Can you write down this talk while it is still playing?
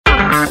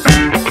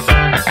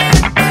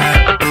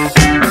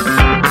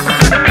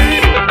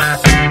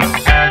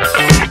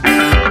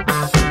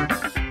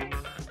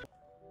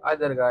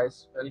there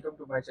guys, welcome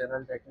to my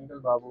channel Technical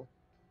Babu.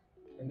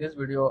 In this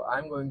video I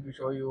am going to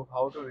show you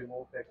how to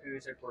remove factory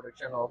reset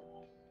protection of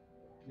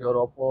your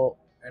OPPO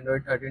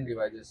Android 13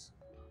 devices.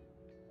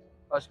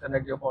 First,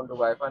 connect your phone to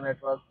Wi-Fi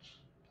network.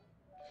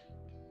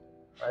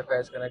 Wi-Fi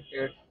is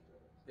connected.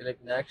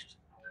 Click next.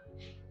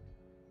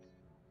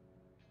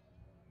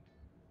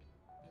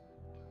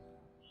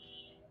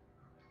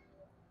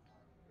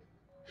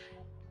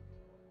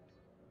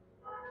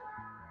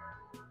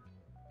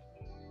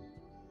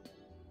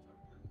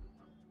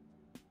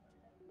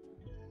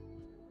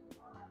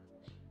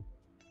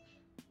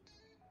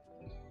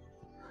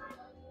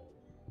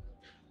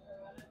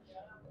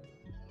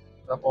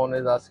 The phone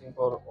is asking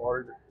for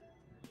old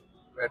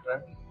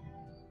veteran.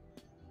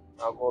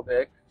 Now go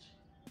back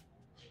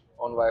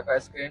on Wi-Fi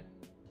screen.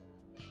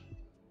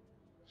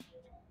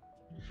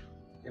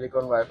 Click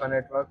on Wi-Fi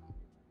network.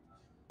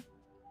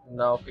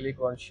 Now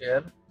click on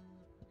share.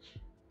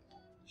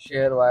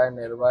 Share via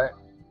nearby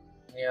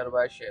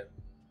share.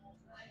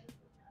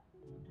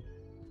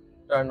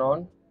 Turn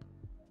on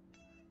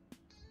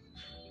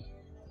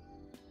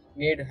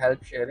need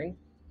help sharing.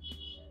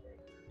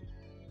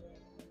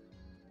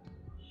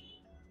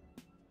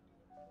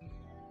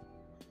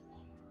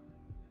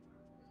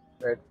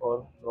 Wait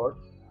for load.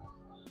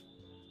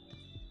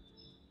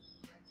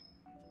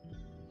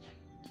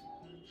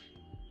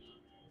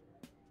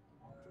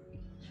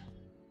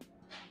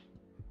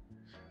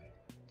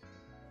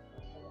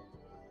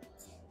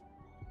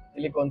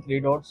 Click on three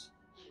dots.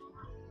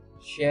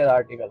 Share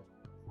article.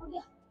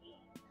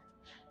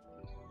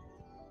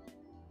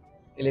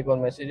 Click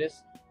on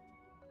messages.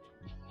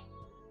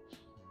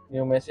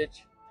 New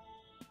message.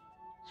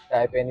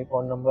 Type any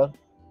phone number.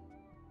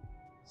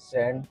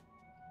 Send.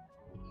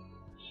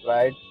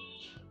 Write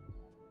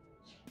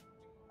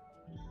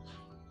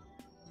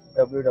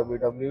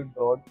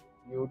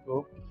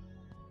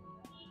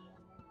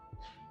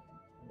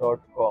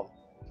www.youtube.com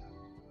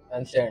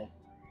and send.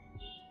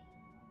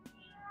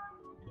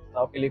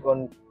 Now click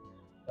on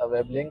the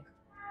web link.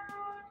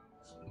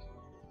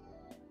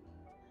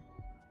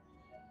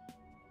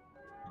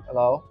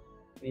 Allow.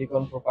 Click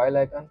on profile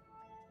icon.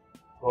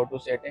 Go to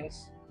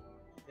settings,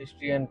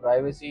 history and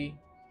privacy,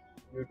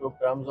 YouTube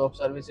terms of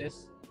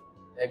services,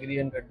 agree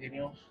and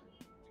continue.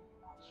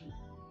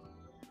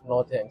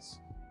 No thanks.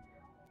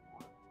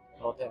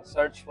 No thanks.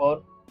 Search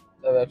for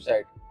the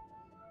website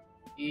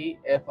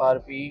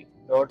efrp.me.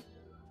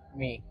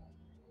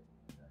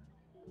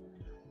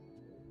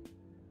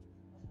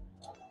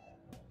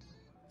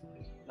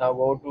 Now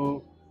go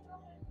to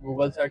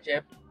Google search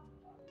app.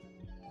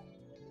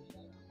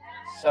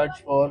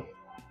 Search for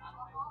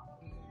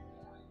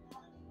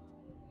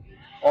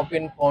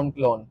Open Phone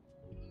Clone.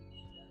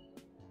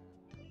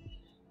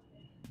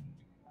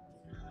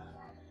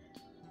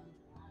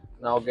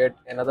 Now get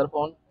another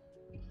phone.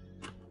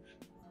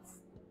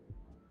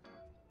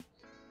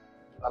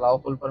 Allow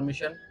full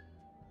permission.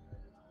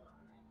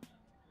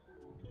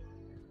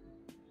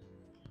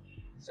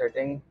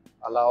 Setting.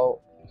 Allow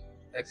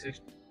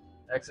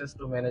access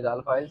to manage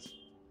all files.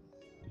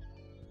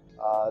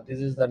 This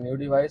is the new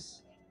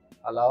device.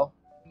 Allow.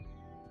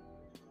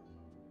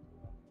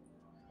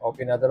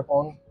 Open other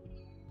phone.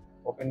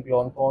 Open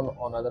clone phone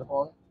on other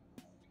phone.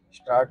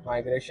 Start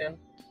migration.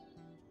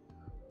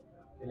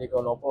 Click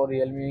on OPPO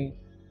Realme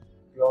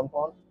clone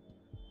phone.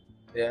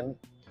 Then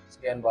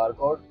scan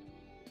barcode.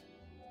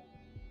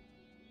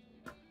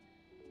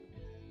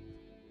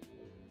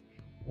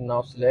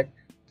 Now select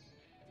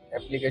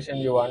application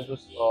you want to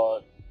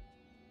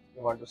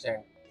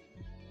send.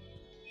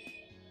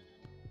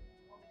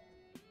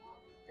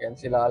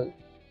 Cancel all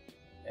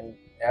and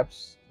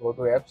apps. Go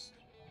to apps.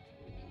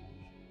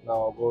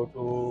 Now go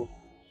to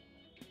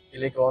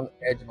click on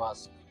Edge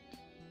Mask.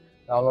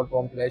 Download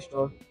from Play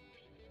Store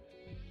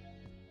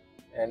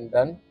and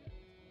done.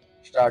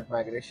 Start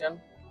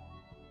migration.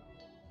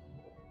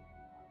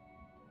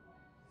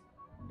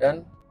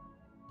 Done.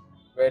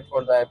 Wait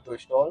for the app to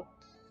install.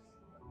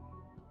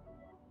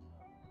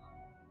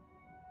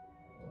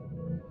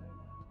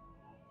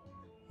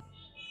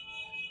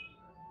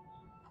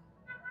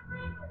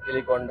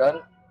 Click on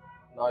done.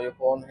 Now your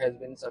phone has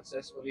been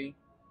successfully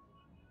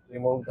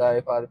removed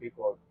the FRP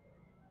code.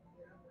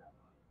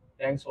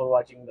 Thanks for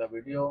watching the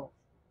video.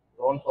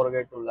 Don't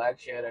forget to like,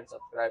 share and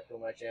subscribe to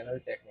my channel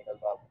Technical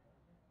Babu.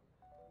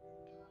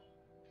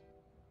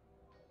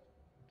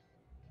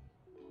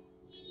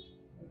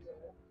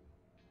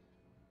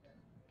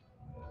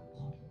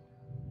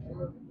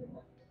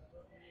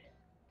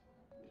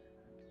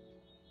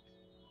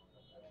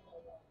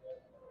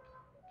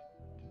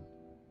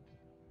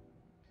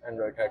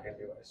 Android 13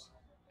 device.